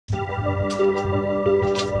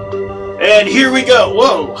And here we go.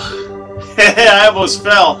 Whoa! I almost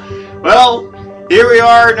fell. Well, here we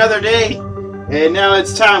are another day. And now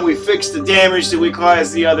it's time we fix the damage that we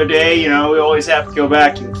caused the other day. You know, we always have to go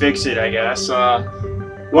back and fix it, I guess.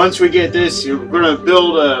 Once we get this, we're going to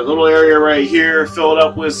build a little area right here, fill it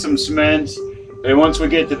up with some cement. And once we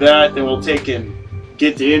get to that, then we'll take and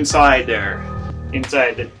get the inside there.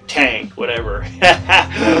 Inside the tank, whatever.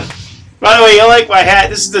 By the way, you like my hat?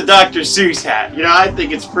 This is the Dr. Seuss hat. You know, I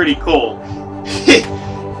think it's pretty cool.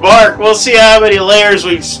 Mark, we'll see how many layers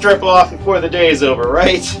we strip off before the day is over,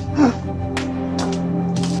 right?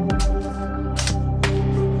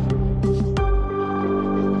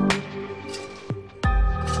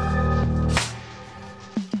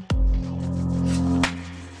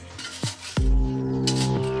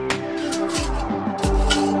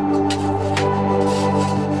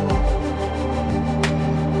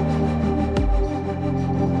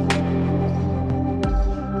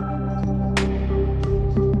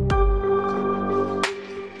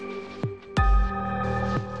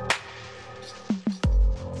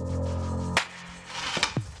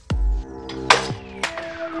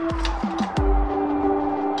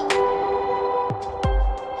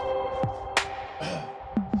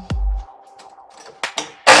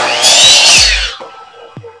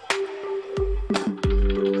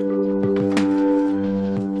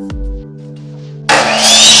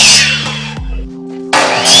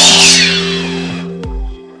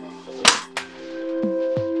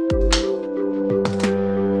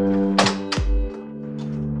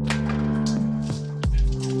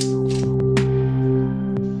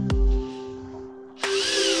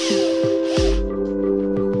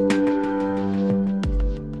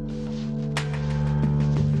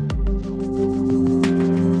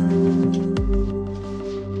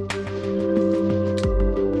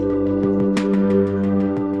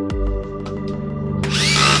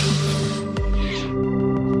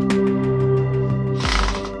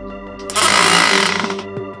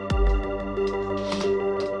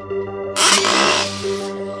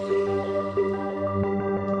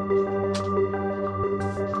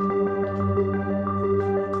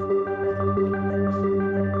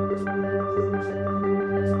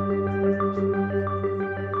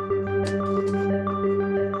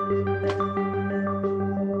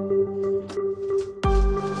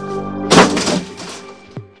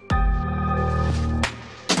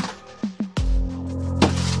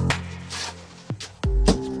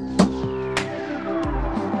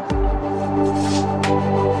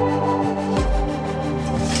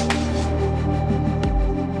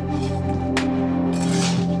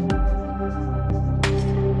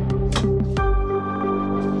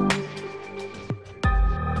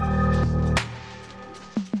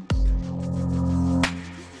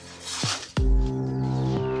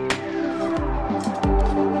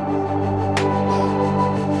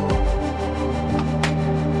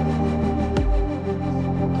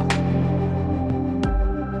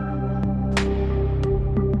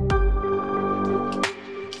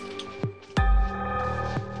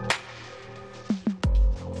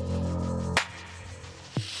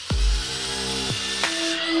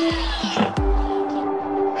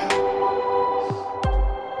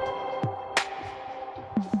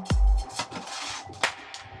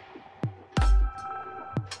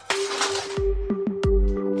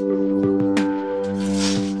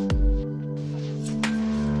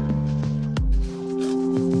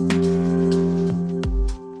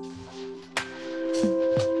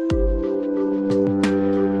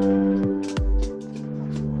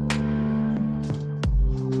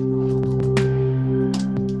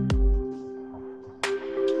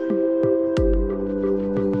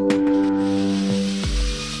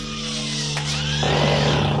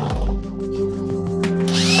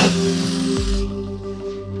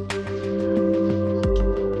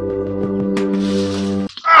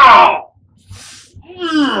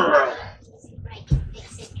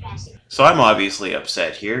 So I'm obviously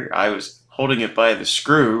upset here. I was holding it by the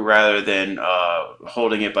screw rather than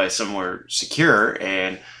holding it by somewhere secure,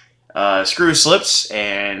 and screw slips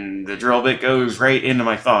and the drill bit goes right into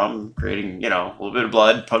my thumb, creating, you know, a little bit of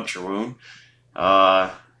blood, puncture wound.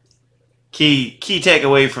 Key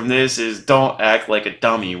takeaway from this is don't act like a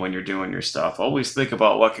dummy when you're doing your stuff. Always think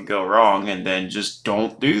about what could go wrong and then just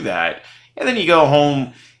don't do that. And then you go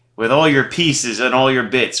home with all your pieces and all your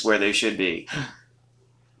bits where they should be.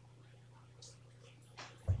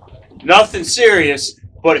 Nothing serious,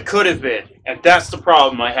 but it could have been. And that's the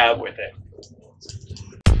problem I have with it.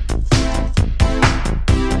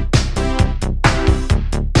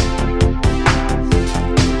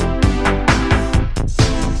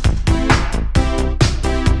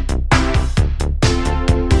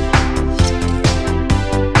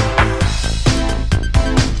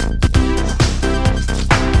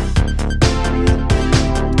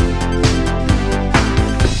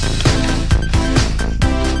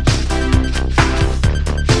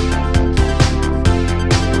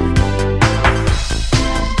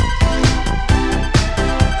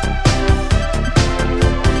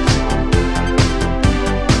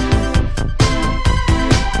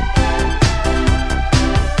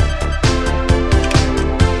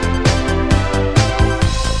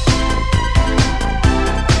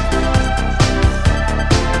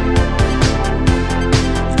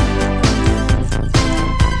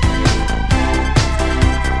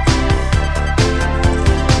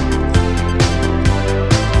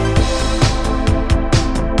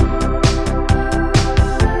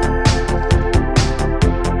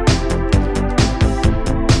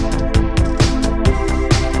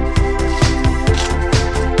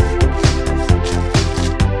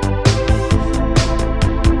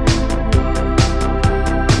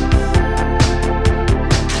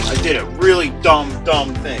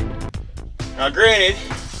 Now granted,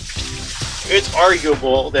 it's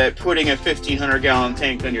arguable that putting a 1,500-gallon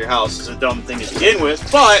tank on your house is a dumb thing to begin with,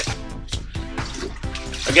 but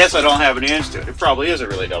I guess I don't have an answer to it. It probably is a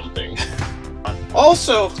really dumb thing.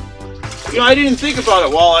 Also, you know, I didn't think about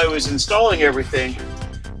it while I was installing everything.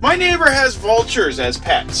 My neighbor has vultures as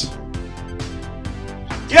pets.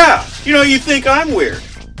 Yeah, you know, you think I'm weird.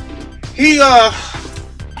 He,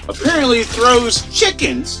 apparently throws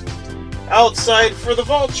chickens outside for the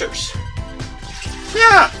vultures.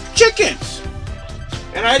 Yeah, chickens.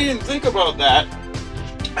 And I didn't think about that.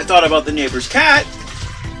 I thought about the neighbor's cat,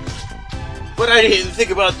 but I didn't think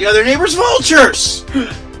about the other neighbor's vultures.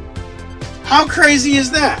 How crazy is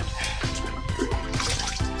that?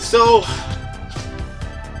 So,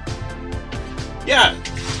 yeah,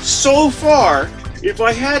 so far, if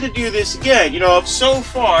I had to do this again, you know, so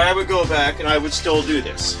far I would go back and I would still do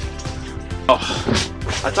this. Oh,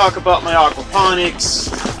 I talk about my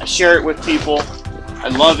aquaponics, I share it with people, I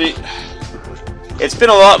love it. It's been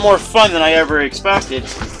a lot more fun than I ever expected,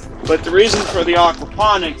 but the reason for the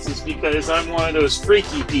aquaponics is because I'm one of those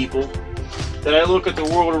freaky people that I look at the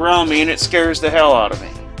world around me and it scares the hell out of me.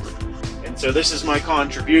 And so this is my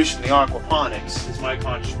contribution, the aquaponics is my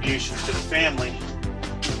contribution to the family,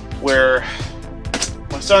 where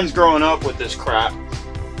my son's growing up with this crap,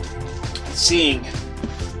 seeing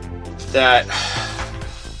that,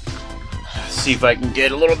 see if I can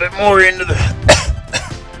get a little bit more into the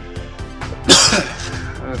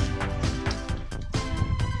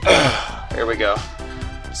there we go.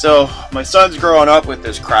 So my son's growing up with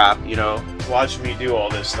this crap, you know, watching me do all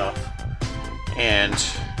this stuff, and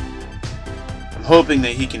I'm hoping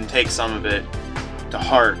that he can take some of it to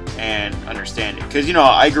heart and understand it, because, you know,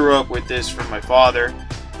 I grew up with this from my father.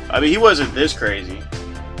 I mean, he wasn't this crazy,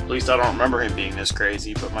 at least I don't remember him being this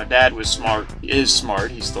crazy, but my dad was smart, is smart,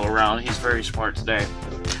 he's still around, he's very smart today.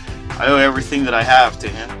 I owe everything that I have to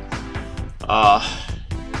him,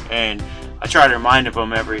 and I try to remind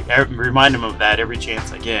him of that every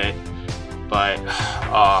chance I get. But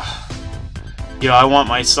you know, I want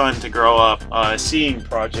my son to grow up seeing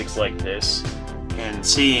projects like this and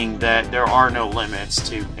seeing that there are no limits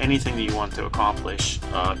to anything that you want to accomplish.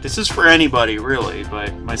 This is for anybody really,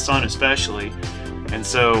 but my son especially, and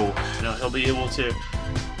so, you know, he'll be able to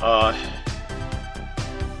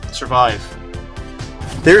survive.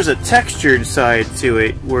 There's a textured side to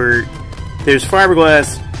it where there's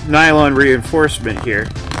fiberglass nylon reinforcement here.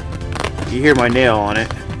 You hear my nail on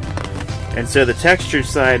it. And so the textured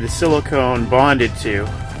side, the silicone bonded to.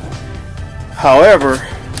 However,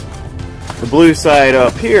 the blue side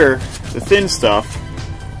up here, the thin stuff,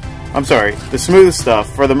 I'm sorry, the smooth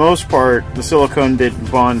stuff, for the most part, the silicone didn't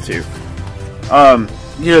bond to.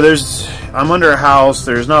 You know, I'm under a house,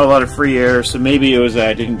 there's not a lot of free air, so maybe it was that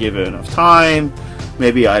I didn't give it enough time.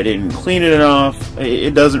 Maybe I didn't clean it enough.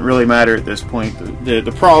 It doesn't really matter at this point.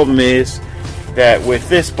 The problem is that with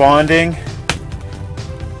this bonding,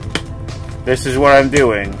 this is what I'm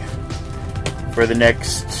doing for the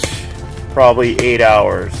next probably 8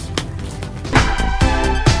 hours.